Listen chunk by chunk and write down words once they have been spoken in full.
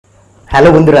Hello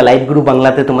বন্ধুরা, live group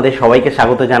বাংলাতে তোমাদের সবাইকে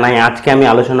স্বাগত জানাই। আজকে আমি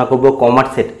আলোচনা করব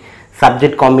কমার্সের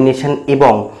সাবজেক্ট কম্বিনেশন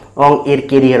এবং এর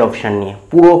কেরিয়ার অপশান নিয়ে।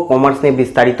 পুরো কমার্স নিয়ে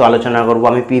বিস্তারিত আলোচনা করব।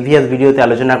 আমি প্রিভিয়াস ভিডিওতে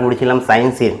আলোচনা করেছিলাম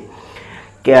সায়েন্সের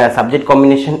সাবজেক্ট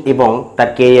কম্বিনেশন এবং তার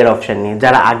কেরিয়ার অপশান নিয়ে।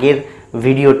 যারা আগের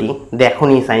ভিডিওটি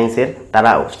দেখোনি সায়েন্সের,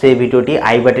 তারা সেই ভিডিওটি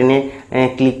আই বাটনে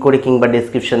ক্লিক করে কিংবা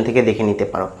ডেসক্রিপশন থেকে দেখে নিতে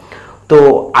পারো। তো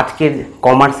আজকের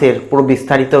কমার্সের পুরো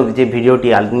বিস্তারিত যে ভিডিওটি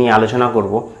নিয়ে আলোচনা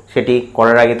করব, সেটি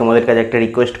করার আগে তোমাদের কাছে একটা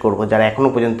রিকোয়েস্ট করব, যারা এখনও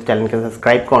পর্যন্ত চ্যানেলকে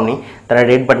সাবস্ক্রাইব করনি তারা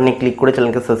রেড বাটনে ক্লিক করে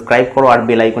চ্যানেলকে সাবস্ক্রাইব করো আর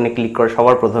বেল আইকনে ক্লিক করো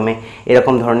সবার প্রথমে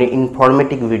এরকম ধরনের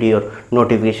ইনফরমেটিভ ভিডিওর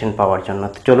নোটিফিকেশন পাওয়ার জন্য।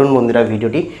 তো চলুন বন্ধুরা,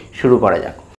 ভিডিওটি শুরু করা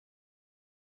যাক।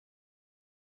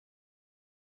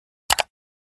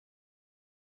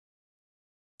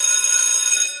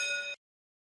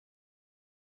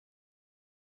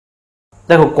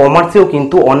 দেখো, কমার্সেও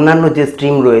কিন্তু অন্যান্য যে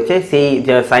স্ট্রিম রয়েছে সেই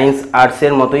সায়েন্স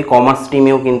আর্টসের মতোই কমার্স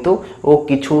স্ট্রিমেও কিন্তু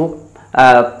কিছু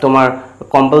তোমার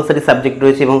কম্পালসারি সাবজেক্ট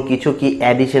রয়েছে এবং কিছু কি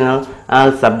অ্যাডিশনাল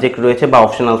সাবজেক্ট রয়েছে বা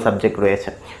অপশনাল সাবজেক্ট রয়েছে।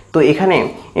 তো এখানে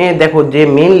দেখো যে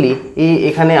মেনলি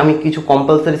এখানে আমি কিছু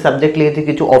কম্পালসারি সাবজেক্ট লিখেছি,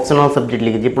 কিছু অপশনাল সাবজেক্ট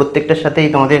লিখেছি। প্রত্যেকটার সাথেই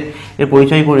তোমাদের এর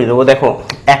পরিচয় করিয়ে দেবো। দেখো,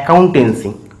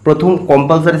 অ্যাকাউন্টেন্সি প্রথম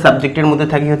কম্পালসারি সাবজেক্টের মধ্যে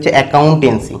থাকে হচ্ছে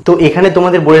অ্যাকাউন্টেন্সি। তো এখানে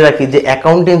তোমাদের বলে রাখি যে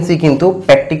অ্যাকাউন্টেন্সি কিন্তু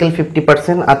প্র্যাকটিক্যাল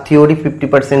 50% আর থিওরি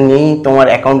 50% নিয়েই তোমার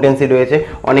অ্যাকাউন্টেন্সি রয়েছে।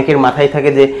 অনেকের মাথায় থাকে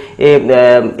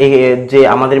যে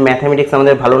আমাদের ম্যাথামেটিক্স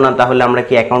আমাদের ভালো না, তাহলে আমরা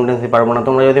কি অ্যাকাউন্টেন্সি পারবো না।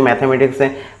 তোমরা যদি ম্যাথামেটিক্সে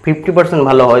 50%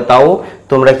 ভালো হয়, তাও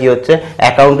তোমরা কি হচ্ছে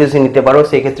অ্যাকাউন্টেন্সি নিতে পারো,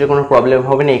 সেক্ষেত্রে কোনো প্রবলেম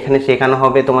হবে না। এখানে শেখানো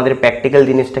হবে তোমাদের প্র্যাকটিক্যাল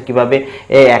জিনিসটা কীভাবে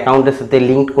অ্যাকাউন্টের সাথে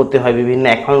লিঙ্ক করতে হয়, বিভিন্ন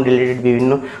অ্যাকাউন্ট রিলেটেড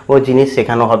বিভিন্ন জিনিস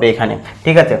শেখানো হবে এখানে,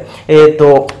 ঠিক আছে। তো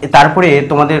তারপরে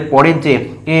তোমাদের পরের যে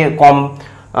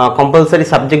কম্পালসারি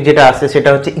সাবজেক্ট যেটা আছে সেটা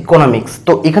হচ্ছে ইকোনমিক্স।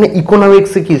 তো এখানে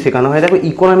ইকোনমিক্সে কি শেখানো হয়? দেখো,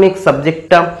 ইকোনমিক্স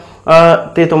সাবজেক্টটা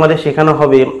তে তোমাদের শেখানো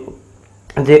হবে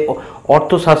যে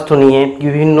অর্থশাস্ত্র নিয়ে,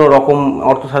 বিভিন্ন রকম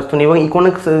অর্থশাস্ত্র নিয়ে, এবং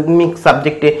ইকোনমিক্স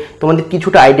সাবজেক্টে তোমাদের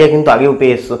কিছুটা আইডিয়া কিন্তু আগেও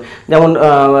পেয়ে এসছো। যেমন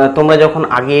তোমরা যখন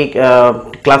আগে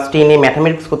ক্লাস 10-এ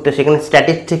ম্যাথামেটিক্স করতে, সেখানে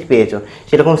স্ট্যাটিস্টিক্স পেয়েছো,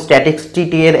 সেরকম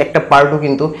স্ট্যাটিস্টিকের একটা পার্টও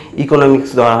কিন্তু ইকোনমিক্স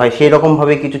ধরা হয়। সেই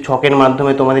রকমভাবে কিছু ছকের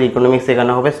মাধ্যমে তোমাদের ইকোনমিক্স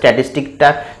শেখানো হবে। স্ট্যাটিস্টিকটা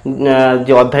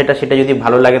যে অধ্যায়টা, সেটা যদি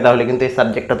ভালো লাগে তাহলে কিন্তু এই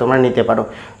সাবজেক্টটা তোমরা নিতে পারো,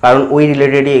 কারণ ওই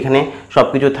রিলেটেডই এখানে সব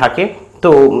কিছু থাকে।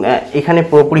 তো এখানে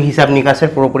পুরোপুরি হিসাব নিকাশের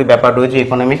পুরোপুরি ব্যাপার রয়েছে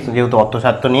ইকোনমিক্স, যেহেতু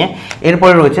অর্থশাস্ত্র নিয়ে।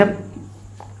 এরপরে রয়েছে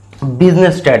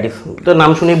বিজনেস স্টাডিজ। তো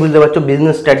নাম শুনেই বুঝতে পারছো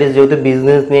বিজনেস স্টাডিজ, যেহেতু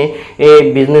বিজনেস নিয়ে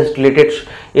বিজনেস রিলেটেড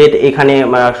এখানে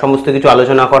সমস্ত কিছু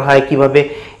আলোচনা করা হয়। কীভাবে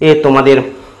তোমাদের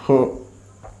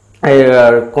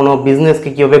কোনো বিজনেসকে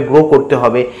কীভাবে গ্রো করতে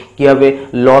হবে, কীভাবে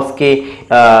লসকে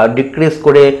ডিক্রিজ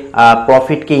করে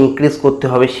প্রফিটকে ইনক্রিজ করতে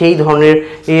হবে, সেই ধরনের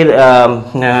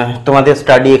তোমাদের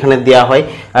স্টাডি এখানে দেওয়া হয়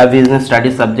বিজনেস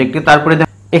স্টাডিজ সাবজেক্টে। তারপরে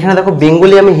এখানে দেখো,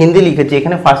 বেঙ্গলি আমি হিন্দি লিখেছি,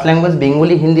 এখানে ফার্স্ট ল্যাঙ্গুয়েজ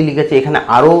বেঙ্গলি হিন্দি লিখেছি। এখানে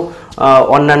আরও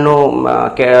অন্যান্য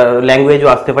ল্যাঙ্গুয়েজও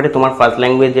আসতে পারে। তোমার ফার্স্ট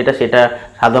ল্যাঙ্গুয়েজ যেটা, সেটা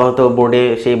সাধারণত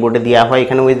সেই বোর্ডে দেওয়া হয়।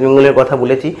 এখানে ওয়েস্ট বেঙ্গলের কথা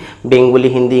বলেছি, বেঙ্গলি,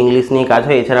 হিন্দি, ইংলিশ নিয়ে কাজ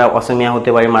হয়। এছাড়া অসমিয়া হতে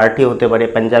পারে, মারাঠি হতে পারে,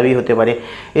 পাঞ্জাবি হতে পারে।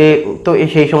 তো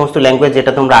সেই সমস্ত ল্যাঙ্গুয়েজ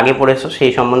যেটা তোমরা আগে পড়েছো,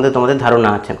 সেই সম্বন্ধে তোমাদের ধারণা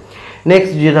আছে।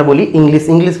 নেক্সট যেটা বলি,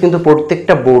 ইংলিশ কিন্তু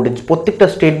প্রত্যেকটা প্রত্যেকটা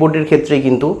স্টেট বোর্ডের ক্ষেত্রেই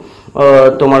কিন্তু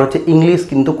তোমার হচ্ছে ইংলিশ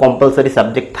কিন্তু কম্পালসারি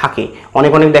সাবজেক্ট থাকে।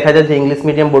 অনেক দেখা যায় যে ইংলিশ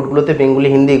মিডিয়াম বোর্ডগুলোতে বেঙ্গলি,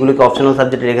 হিন্দি এগুলোকে অপশনাল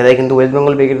সাবজেক্ট রেখে দেয়, কিন্তু ওয়েস্ট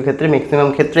বেঙ্গল বেগের ক্ষেত্রে ম্যাক্সিমাম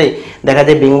ক্ষেত্রেই দেখা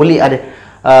যায় বেঙ্গলি আর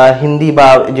হিন্দি বা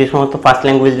যে সমস্ত ফার্স্ট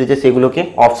ল্যাঙ্গুয়েজ রয়েছে সেগুলোকে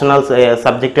অপশনাল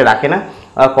সাবজেক্টে রাখে না,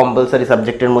 কম্পালসারি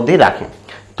সাবজেক্টের মধ্যেই রাখে।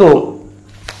 তো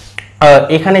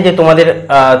এখানে যে তোমাদের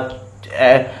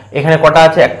এখানে কটা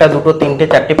আছে, 1, 2, 3,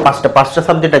 4, 5টা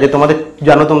সাবজেক্ট আছে। তোমাদের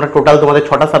জানো, তোমরা টোটাল তোমাদের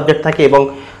 6টা সাবজেক্ট থাকে এবং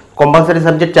কম্পালসারি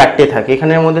সাবজেক্ট 4টে থাকে।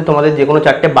 এখানের মধ্যে তোমাদের যে কোনো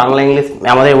 4টে, বাংলা, ইংলিশ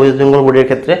আমাদের ওয়েস্ট বেঙ্গল বোর্ডের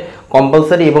ক্ষেত্রে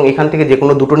কম্পালসারি, এবং এখান থেকে যে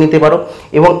কোনো 2টো নিতে পারো।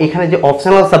 এবং এখানে যে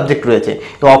অপশনাল সাবজেক্ট রয়েছে,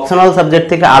 তো অপশনাল সাবজেক্ট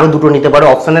থেকে আরও 2টো নিতে পারো।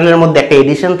 অপশনালের মধ্যে একটা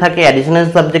এডিশন থাকে, অ্যাডিশনাল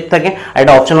সাবজেক্ট থাকে, আর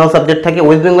একটা অপশনাল সাবজেক্ট থাকে।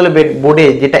 ওয়েস্ট বেঙ্গলের বোর্ডে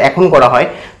যেটা এখন করা হয়,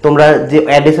 তোমরা যে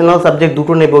অ্যাডিশনাল সাবজেক্ট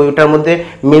 2টো নেবে, ওইটার মধ্যে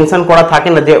মেনশন করা থাকে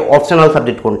না যে অপশনাল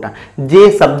সাবজেক্ট কোনটা। যে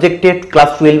সাবজেক্টে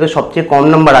ক্লাস 12-এ সবচেয়ে কম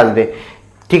নাম্বার আসবে,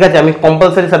 ঠিক আছে, আমি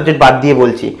কম্পালসারি সাবজেক্ট বাদ দিয়ে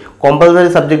বলছি, কম্পালসারি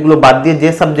সাবজেক্টগুলো বাদ দিয়ে যে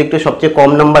সাবজেক্টে সবচেয়ে কম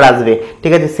নাম্বার আসবে,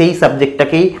 ঠিক আছে, সেই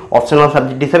সাবজেক্টটাকেই অপশনাল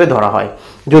সাবজেক্ট হিসেবে ধরা হয়।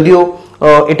 যদিও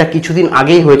এটা কিছুদিন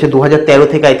আগেই হয়েছে, 2013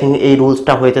 থেকে আই থিঙ্ক এই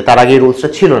রুলসটা হয়েছে, তার আগে এই রুলসটা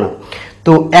ছিল না।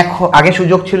 তো আগে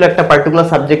সুযোগ ছিল একটা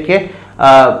পার্টিকুলার সাবজেক্টকে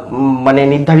মানে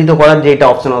নির্ধারিত করার যে এটা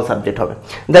অপশনাল সাবজেক্ট হবে।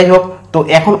 যাই হোক, তো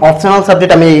এখন অপশনাল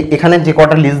সাবজেক্ট আমি এখানে যে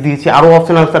কটা লিস্ট দিয়েছি, আরও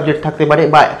অপশনাল সাবজেক্ট থাকতে পারে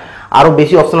বা আরও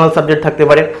বেশি অপশনাল সাবজেক্ট থাকতে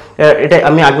পারে। এটা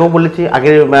আমি আগেও বলেছি,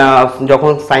 আগের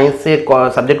যখন সায়েন্সের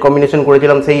সাবজেক্ট কম্বিনেশন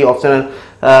করেছিলাম, সেই অপশনাল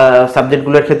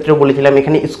সাবজেক্টগুলোর ক্ষেত্রেও বলেছিলাম।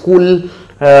 এখানে স্কুল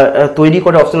তৈরি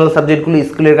করে অপশনাল সাবজেক্টগুলো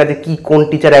স্কুলের কাছে কি কোন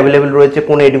টিচার অ্যাভেলেবেল রয়েছে,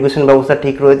 কোন এডুকেশন ব্যবস্থা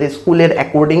ঠিক রয়েছে, স্কুলের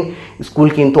অ্যাকর্ডিং স্কুল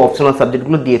কিন্তু অপশনাল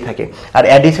সাবজেক্টগুলো দিয়ে থাকে। আর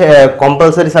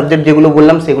কম্পালসারি সাবজেক্ট যেগুলো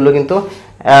বললাম সেগুলো কিন্তু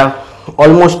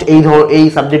অলমোস্ট এই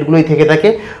সাবজেক্টগুলোই থেকে থাকে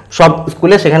সব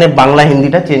স্কুলে, সেখানে বাংলা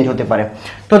হিন্দিটা চেঞ্জ হতে পারে।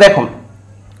 তো দেখো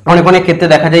অনেক অনেক ক্ষেত্রে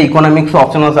দেখা যায় ইকোনমিক্স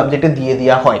অপশনাল সাবজেক্টে দিয়ে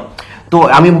দেওয়া হয়। তো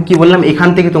আমি কি বললাম, এখান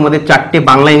থেকে তোমাদের 4টে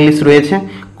বাংলা ইংলিশ রয়েছে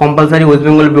কম্পালসারি ওয়েস্ট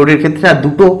বেঙ্গল বোর্ডের ক্ষেত্রে, আর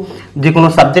 2টো যে কোনো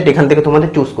সাবজেক্ট এখান থেকে তোমাদের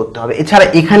চুজ করতে হবে। এছাড়া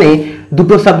এখানে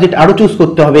 2টো সাবজেক্ট আরও চুজ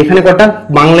করতে হবে। এখানে কটা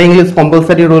বাংলা ইংলিশ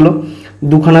কম্পালসারি রইলো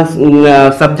 2খানা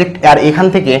সাবজেক্ট, আর এখান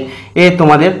থেকে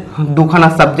তোমাদের 2খানা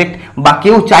সাবজেক্ট, বা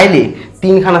কেউ চাইলে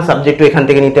 3খানা সাবজেক্টও এখান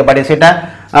থেকে নিতে পারে। সেটা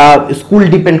স্কুল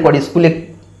ডিপেন্ড করে, স্কুলে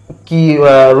কি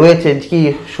রয়েছে, কি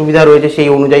সুবিধা রয়েছে সেই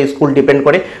অনুযায়ী স্কুল ডিপেন্ড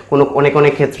করে। অনেক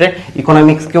অনেক ক্ষেত্রে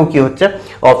ইকোনমিক্সকেও কি হচ্ছে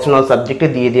অপশনাল সাবজেক্টে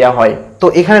দিয়ে দেওয়া হয়। তো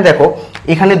এখানে দেখো,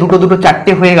 এখানে দুটো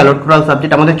 4টে হয়ে গেল টোটাল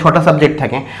সাবজেক্ট, আমাদের 6টা সাবজেক্ট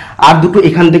থাকে, আর 2টো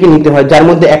এখান থেকে নিতে হয়, যার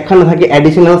মধ্যে একখানা থাকে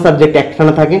অ্যাডিশনাল সাবজেক্ট,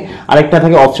 একখানা থাকে আরেকটা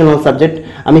থাকে অপশনাল সাবজেক্ট।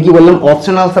 আমি কি বললাম,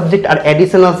 অপশনাল সাবজেক্ট আর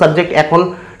অ্যাডিশনাল সাবজেক্ট এখন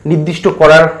নির্দিষ্ট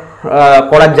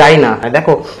করা যায় না।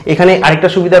 দেখো এখানে আরেকটা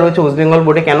সুবিধা রয়েছে ওয়েস্ট বেঙ্গল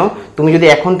বোর্ডে, কেন তুমি যদি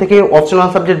এখন থেকে অপশনাল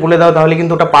সাবজেক্ট বলে দাও তাহলে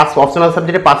কিন্তু ওটা অপশনাল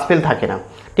সাবজেক্টে পাস ফেল থাকে না,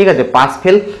 ঠিক আছে, পাস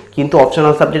ফেল কিন্তু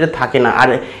অপশনাল সাবজেক্টে থাকে না। আর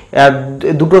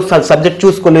 2টো সাবজেক্ট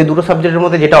চুজ করলে 2টো সাবজেক্টের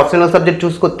মধ্যে যেটা অপশনাল সাবজেক্ট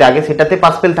চুজ করতে আগে সেটাতে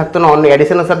পাস ফেল থাকতো না, অন্য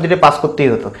অ্যাডিশনাল সাবজেক্টে পাস করতেই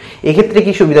হতো। এক্ষেত্রে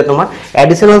কি সুবিধা, তোমার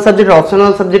অ্যাডিশনাল সাবজেক্ট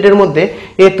অপশনাল সাবজেক্টের মধ্যে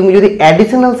তুমি যদি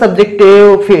অ্যাডিশনাল সাবজেক্টে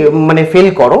মানে ফেল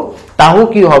করো তাও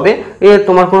কি হবে,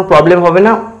 তোমার কোনো প্রবলেম হবে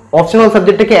না, অপশনাল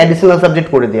সাবজেক্টটাকে অ্যাডিশনাল সাবজেক্ট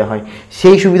করে দেওয়া হয়।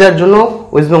 সেই সুবিধার জন্য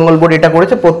ওয়েস্ট বেঙ্গল বোর্ড এটা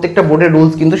করেছে। প্রত্যেকটা বোর্ডের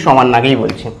রুলস কিন্তু সমান আগেই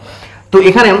বলছে। তো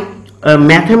এখানে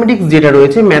ম্যাথামেটিক্স যেটা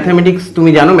রয়েছে, ম্যাথামেটিক্স তুমি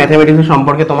জানো, ম্যাথামেটিক্সের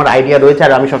সম্পর্কে তোমার আইডিয়া রয়েছে,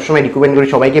 আর আমি সবসময় রিকমেন্ড করি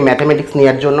সবাইকে ম্যাথামেটিক্স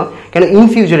নেওয়ার জন্য, কেন ইন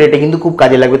ফিউচারে এটা কিন্তু খুব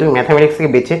কাজে লাগবে। তুমি ম্যাথামেটিক্স থেকে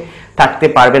বেঁচে থাকতে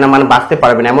পারবে না, মানে বাঁচতে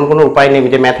পারবে না, এমন কোনো উপায় নেই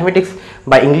যে ম্যাথামেটিক্স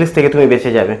বা ইংলিশ থেকে তুমি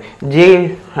বেঁচে যাবে। যে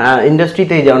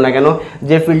ইন্ডাস্ট্রিতেই যাও না কেন,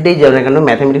 যে ফিল্ডেই যাও না কেন,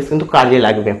 ম্যাথামেটিক্স কিন্তু কাজে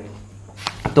লাগবে।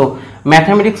 তো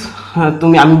ম্যাথামেটিক্স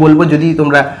আমি বলবো যদি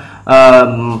তোমরা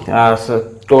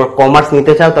কমার্স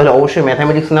নিতে চাও তাহলে অবশ্যই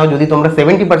ম্যাথামেটিক্স নাও। যদি তোমরা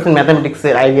 70%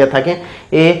 ম্যাথামেটিক্সের আইডিয়া থাকে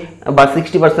বা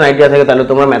 60% আইডিয়া থাকে তাহলে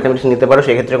তোমরা ম্যাথামেটিক্স নিতে পারো,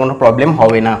 সেক্ষেত্রে কোনো প্রবলেম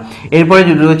হবে না। এরপরে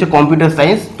রয়েছে কম্পিউটার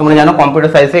সায়েন্স। তোমরা জানো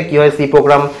কম্পিউটার সায়েন্সে কী হয়, সি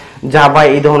প্রোগ্রাম, জাভা,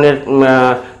 এই ধরনের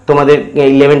তোমাদের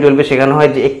 11-12 শেখানো হয়,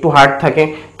 যে একটু হার্ড থাকে,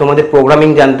 তোমাদের প্রোগ্রামিং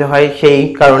জানতে হয়। সেই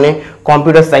কারণে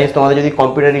কম্পিউটার সায়েন্স তোমাদের যদি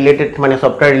কম্পিউটার রিলেটেড মানে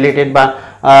সফটওয়্যার রিলেটেড বা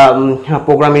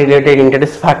প্রোগ্রামিং রিলেটেড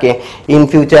ইন্টারেস্ট থাকে ইন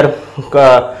ফিউচার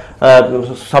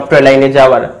সফটওয়্যার লাইনে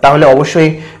যাওয়ার, তাহলে অবশ্যই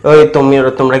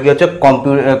তোমরা কি হচ্ছে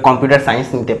কম্পিউটার সায়েন্স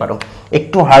নিতে পারো।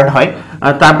 একটু হার্ড হয়।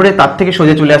 তারপরে তার থেকে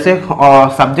সোজা চলে আসে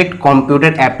সাবজেক্ট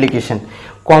কম্পিউটার অ্যাপ্লিকেশন।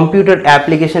 কম্পিউটার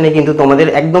অ্যাপ্লিকেশনে কিন্তু তোমাদের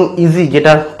একদম ইজি,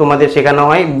 যেটা তোমাদের শেখানো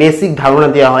হয়, বেসিক ধারণা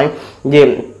দেওয়া হয় যে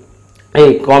এই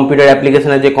কম্পিউটার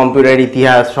অ্যাপ্লিকেশনের যে কম্পিউটার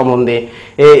ইতিহাস সম্বন্ধে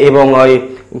এবং ওই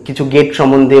কিছু গেট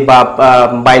সম্বন্ধে বা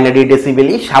বাইনারি ডেসিবেল,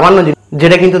 এই সামান্য,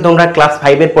 যেটা কিন্তু তোমরা ক্লাস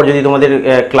 5-এর পর যদি তোমাদের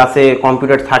ক্লাসে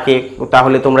কম্পিউটার থাকে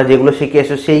তাহলে তোমরা যেগুলো শিখে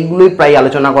এসো সেইগুলোই প্রায়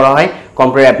আলোচনা করা হয়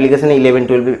কম্পিউটার অ্যাপ্লিকেশনে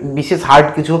 11-12। বিশেষ হার্ড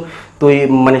কিছু তো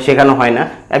মানে শেখানো হয় না,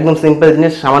 একদম সিম্পল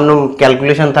জিনিস, সামান্য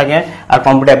ক্যালকুলেশন থাকে। আর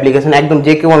কম্পিউটার অ্যাপ্লিকেশন একদম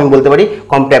যে কেউ, আমি বলতে পারি,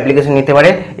 কম্পিউটার অ্যাপ্লিকেশন নিতে পারে।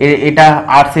 এটা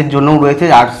আর্টসের জন্যও রয়েছে,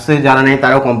 আর্টসে যারা নেই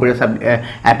তারাও কম্পিউটার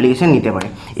অ্যাপ্লিকেশন নিতে পারে।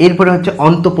 এরপরে হচ্ছে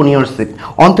অন্ত্রপ্রেনিয়রশিপ।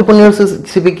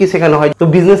 অন্ত্রপ্রেনিয়রশিপে কি শেখানো হয়, তো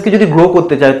বিজনেসকে যদি গ্রো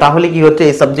করতে চায় তাহলে কি হচ্ছে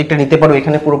এই সাবজেক্টটা নিতে পারো।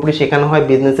 এখানে পুরোপুরি শেখানো হয়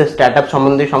বিজনেসের স্টার্ট আপ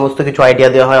সম্বন্ধে সমস্ত কিছু আইডিয়া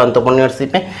দেওয়া হয়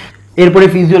অন্ত্রপ্রেনিয়রশিপে। এরপরে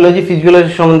ফিজিওলজি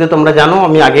সম্বন্ধে তোমরা জানো,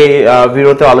 আমি আগে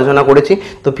ভিডিওতে আলোচনা করেছি।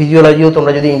 তো ফিজিওলজিও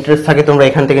তোমরা যদি ইন্টারেস্ট থাকে তোমরা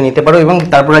এখান থেকে নিতে পারো। এবং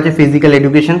তারপর আছে ফিজিক্যাল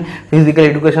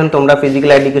এডুকেশন। তোমরা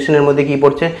ফিজিক্যাল এডুকেশনের মধ্যে কি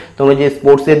পড়ছে, তোমরা যে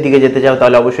স্পোর্টসের দিকে যেতে চাও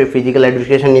তাহলে অবশ্যই ফিজিক্যাল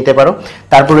এডুকেশন নিতে পারো।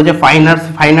 তারপর হচ্ছে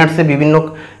ফাইন আর্টসে বিভিন্ন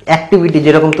অ্যাক্টিভিটি,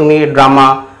 যেরকম তুমি ড্রামা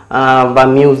বা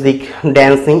মিউজিক,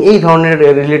 ড্যান্সিং, এই ধরনের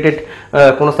রিলেটেড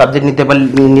কোনো সাবজেক্ট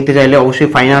নিতে চাইলে অবশ্যই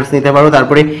ফাইন আর্টস নিতে পারো।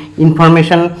 তারপরে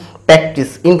ইনফরমেশন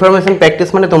প্র্যাকটিস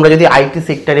মানে তোমরা যদি আইটি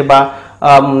সেক্টরে বা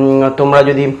তোমরা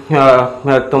যদি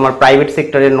তোমার প্রাইভেট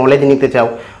সেক্টরে নলেজ নিতে চাও,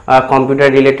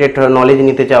 কম্পিউটার রিলেটেড নলেজ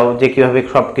নিতে চাও, যে কীভাবে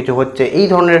সব কিছু হচ্ছে, এই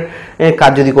ধরনের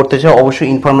কাজ যদি করতে চাও অবশ্যই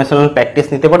ইনফরমেশনাল প্র্যাকটিস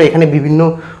নিতে পারো। এখানে বিভিন্ন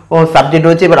সাবজেক্ট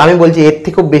রয়েছে। এবার আমি বলছি এর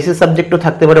থেকেও বেশি সাবজেক্টও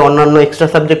থাকতে পারে, অন্যান্য এক্সট্রা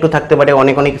সাবজেক্টও থাকতে পারে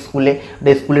অনেক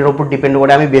স্কুলের ওপর ডিপেন্ড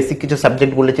করে। আমি বেসিক কিছু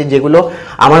সাবজেক্ট বলেছি যেগুলো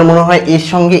আমার মনে হয় এর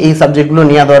সঙ্গে এই সাবজেক্টগুলো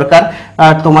নেওয়া দরকার।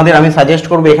 তোমাদের আমি সাজেস্ট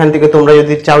করবো এখান থেকে তোমরা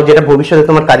যদি চাও যেটা ভবিষ্যতে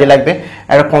তোমার কাজে লাগবে,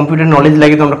 একটা কম্পিউটার নলেজ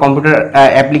লাগে, তোমরা কম্পিউটার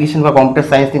অ্যাপ্লিকেশন বা কম্পিউটার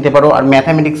সায়েন্স নিতে পারো। আর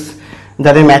ম্যাথামেটিক্স,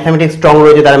 যাদের ম্যাথামেটিক্স স্ট্রং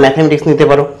রয়েছে তারা ম্যাথামেটিক্স নিতে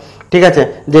পারো, ঠিক আছে।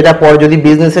 যেটা পর যদি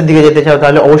বিজনেসের দিকে যেতে চাও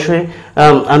তাহলে অবশ্যই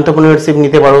এন্টারপ্রেনিয়রশিপ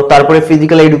নিতে পারো। তারপরে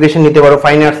ফিজিক্যাল এডুকেশন নিতে পারো,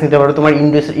 ফাইন আর্টস নিতে পারো। তোমার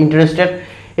ইন্টারেস্টের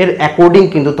অ্যাকর্ডিং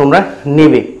কিন্তু তোমরা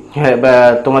নেবে, হ্যাঁ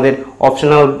তোমাদের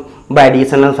অপশনাল বা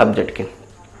অ্যাডিশনাল সাবজেক্টকে।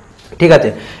 ঠিক আছে,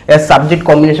 এর সাবজেক্ট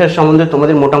কম্বিনেশন সম্বন্ধে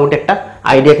তোমাদের মোটামুটি একটা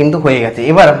আইডিয়া কিন্তু হয়ে গেছে।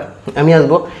 এবার আমি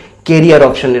আসবো কেরিয়ার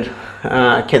অপশনের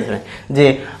ক্ষেত্রে, যে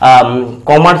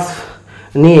কমার্স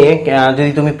নিয়ে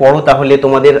যদি তুমি পড়ো তাহলে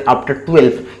তোমাদের আফটার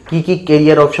 12 কি কি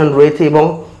কেরিয়ার অপশন রয়েছে এবং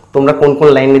তোমরা কোন কোন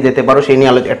লাইনে যেতে পারো সেই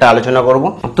নিয়ে একটা আলোচনা করব।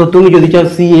 তো তুমি যদি চাও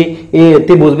সিএ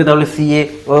তে বসবে তাহলে সিএ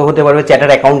হতে পারবে,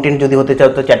 চ্যাটার্ড অ্যাকাউন্টেন্ট যদি হতে চাও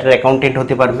তো চ্যাটার্ড অ্যাকাউন্টেন্ট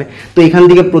হতে পারবে। তো এখান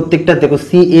থেকে প্রত্যেকটা দেখো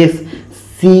সিএস,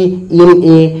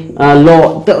 সিএমএ, ল,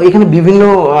 তো এখানে বিভিন্ন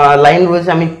লাইন রয়েছে।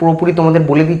 আমি পুরোপুরি তোমাদের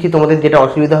বলে দিচ্ছি, তোমাদের যেটা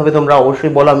অসুবিধা হবে তোমরা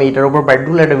অবশ্যই বলো, আমি এটার উপর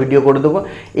পার্টিকুলার একটা ভিডিও করে দেবো।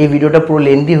 এই ভিডিওটা পুরো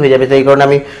লেন্দি হয়ে যাবে, তাই কারণে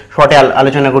আমি শর্টে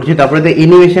আলোচনা করছি। তারপরে তো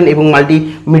অ্যানিমেশন এবং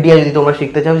মাল্টিমিডিয়া যদি তোমরা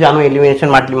শিখতে চাও, জানো অ্যানিমেশন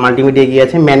মাল্টিমিডিয়া কি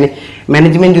আছে।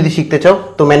 ম্যানেজমেন্ট যদি শিখতে চাও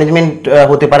তো ম্যানেজমেন্ট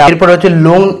হতে পারে। এরপরে হচ্ছে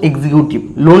লোন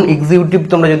এক্সিকিউটিভ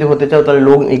তোমরা যদি হতে চাও তাহলে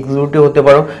লোন এক্সিকিউটিভ হতে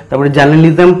পারো। তারপরে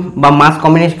জার্নালিজম বা মাস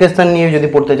কমিউনিকেশন নিয়ে যদি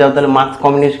পড়তে চাও তাহলে মাস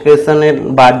কমিউনিকেশনের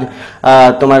বা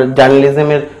তোমার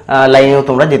জার্নালিজমের লাইনেও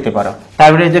তোমরা যেতে পারো।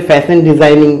 তারপরে যে ফ্যাশন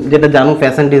ডিজাইনিং, যেটা জানো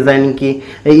ফ্যাশন ডিজাইনিং কি,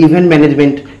 ইভেন্ট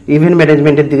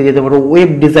ম্যানেজমেন্টের দিকে যেতে পারো।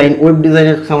 ওয়েব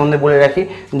ডিজাইনের সম্বন্ধে বলে রাখি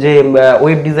যে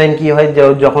ওয়েব ডিজাইন কি হয়,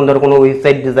 যখন ধরো কোনো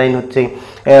ওয়েবসাইট ডিজাইন হচ্ছে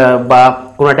বা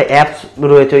কোনো একটা অ্যাপস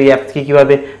রয়েছে, ওই অ্যাপসকে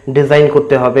কীভাবে ডিজাইন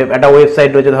করতে হবে। একটা ওয়েবসাইট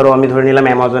রয়েছে, ধরো আমি ধরে নিলাম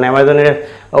অ্যামাজনের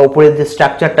ওপরের যে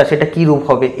স্ট্রাকচারটা সেটা কী রূপ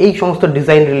হবে, এই সমস্ত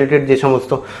ডিজাইন রিলেটেড যে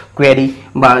সমস্ত কোয়ারি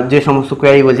বা যে সমস্ত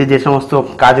কোয়ারি বলছে যে সমস্ত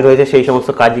কাজ রয়েছে সেই সমস্ত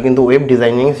কাজই কিন্তু ওয়েব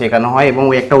ডিজাইনিং শেখানো হয়। এবং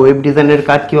ওই একটা ওয়েব ডিজাইনের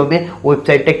কাজ কীভাবে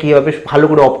ওয়েবসাইটটা কীভাবে ভালো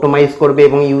করে অপটোমাইজ করবে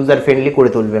এবং ইউজার ফ্রেন্ডলি করে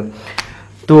তুলবে।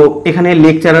 তো এখানে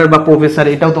লেকচারার বা প্রফেসর,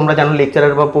 এটাও তোমরা জানো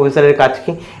লেকচারার বা প্রফেসরের কাজ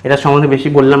কি, এটা সম্বন্ধে বেশি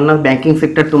বললাম না। ব্যাংকিং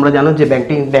সেক্টর তোমরা জানো যে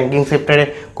ব্যাংকিং সেক্টরে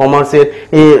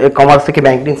কমার্স থেকে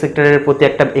ব্যাংকিং সেক্টরের প্রতি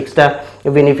একটা এক্সট্রা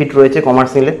বেনিফিট রয়েছে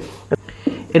কমার্স নিলে।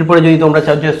 এরপরে যদি তোমরা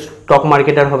চাও যে স্টক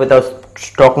মার্কেটার হবে তাও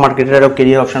স্টক মার্কেটারও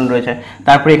কেরিয়ার অপশন রয়েছে।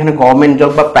 তারপরে এখানে গভর্নমেন্ট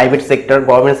জব বা প্রাইভেট সেক্টর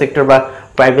বা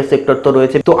প্রাইভেট সেক্টর তো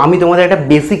রয়েছে। তো আমি তোমাদের একটা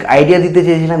বেসিক আইডিয়া দিতে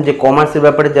চেয়েছিলাম যে কমার্সের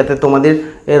ব্যাপারে, যাতে তোমাদের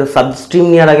স্ট্রিম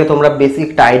নেওয়ার আগে তোমরা বেসিক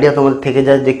একটা আইডিয়া তোমাদের থেকে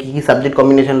যায় যে কী কী সাবজেক্ট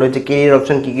কম্বিনেশন রয়েছে, কেরিয়ার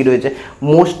অপশন কী কী রয়েছে।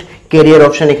 মোস্ট কেরিয়ার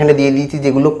অপশন এখানে দিয়ে দিয়েছি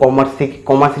যেগুলো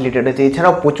কমার্স রিলেটেড আছে।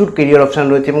 এছাড়াও প্রচুর কেরিয়ার অপশন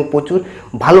রয়েছে এবং প্রচুর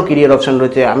ভালো কেরিয়ার অপশন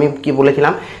রয়েছে। আমি কি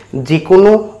বলেছিলাম, যে কোনো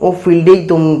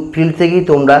ফিল্ড থেকেই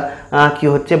তোমরা কি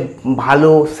হচ্ছে ভালো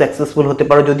সাকসেসফুল হতে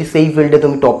পারো যদি সেই ফিল্ডে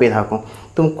তুমি টপে থাকো।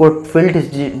 তুমি ফিল্ড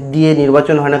দিয়ে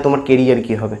নির্বাচন হয় না তোমার কেরিয়ার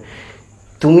কী হবে,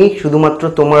 তুমি শুধুমাত্র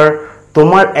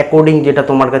তোমার অ্যাকর্ডিং যেটা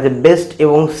তোমার কাছে বেস্ট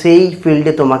এবং সেই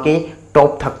ফিল্ডে তোমাকে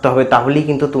টপ থাকতে হবে, তাহলেই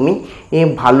কিন্তু তুমি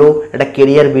ভালো একটা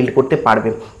কেরিয়ার বিল্ড করতে পারবে।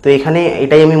 তো এখানে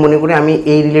এটাই আমি মনে করি, আমি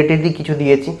এই রিলেটেডই কিছু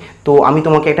দিয়েছি। তো আমি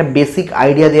তোমাকে একটা বেসিক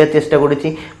আইডিয়া দেওয়ার চেষ্টা করেছি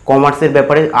কমার্সের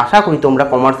ব্যাপারে। আশা করি তোমরা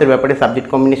কমার্সের ব্যাপারে সাবজেক্ট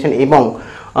কম্বিনেশন এবং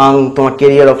তোমার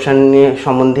কেরিয়ার অপশান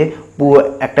সম্বন্ধে পুরো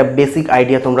একটা বেসিক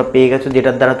আইডিয়া তোমরা পেয়ে গেছো,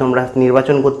 যেটার দ্বারা তোমরা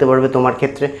নির্বাচন করতে পারবে তোমার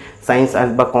ক্ষেত্রে সায়েন্স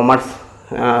বা কমার্স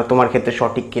তোমার ক্ষেত্রে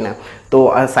সঠিক কিনা। তো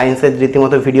সায়েন্সের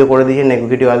রীতিমতো ভিডিও করে দিয়েছি, নেক্সট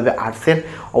ভিডিও আসবে আর্টসের।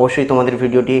 অবশ্যই তোমাদের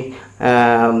ভিডিওটি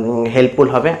হেল্পফুল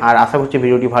হবে, আর আশা করছি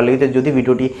ভিডিওটি ভালো লেগেছে। যদি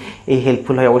ভিডিওটি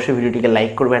হেল্পফুল হয় অবশ্যই ভিডিওটিকে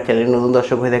লাইক করবে, আর চ্যানেলে নতুন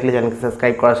দর্শক হয়ে থাকলে চ্যানেলকে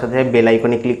সাবস্ক্রাইব করার সাথে বেল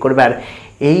আইকনে ক্লিক করবে। আর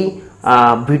এই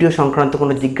ভিডিও সংক্রান্ত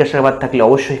কোনো জিজ্ঞাসাবাদ থাকলে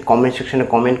অবশ্যই কমেন্ট সেকশনে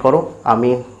কমেন্ট করো, আমি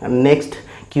নেক্সট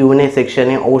Q&A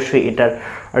সেকশনে অবশ্যই এটার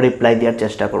রিপ্লাই দেওয়ার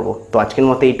চেষ্টা করব। তো আজকের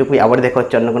মতো এইটুকুই, আবার দেখা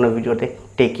হচ্ছে অন্য কোনো ভিডিওতে।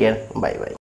 Take care, bye bye.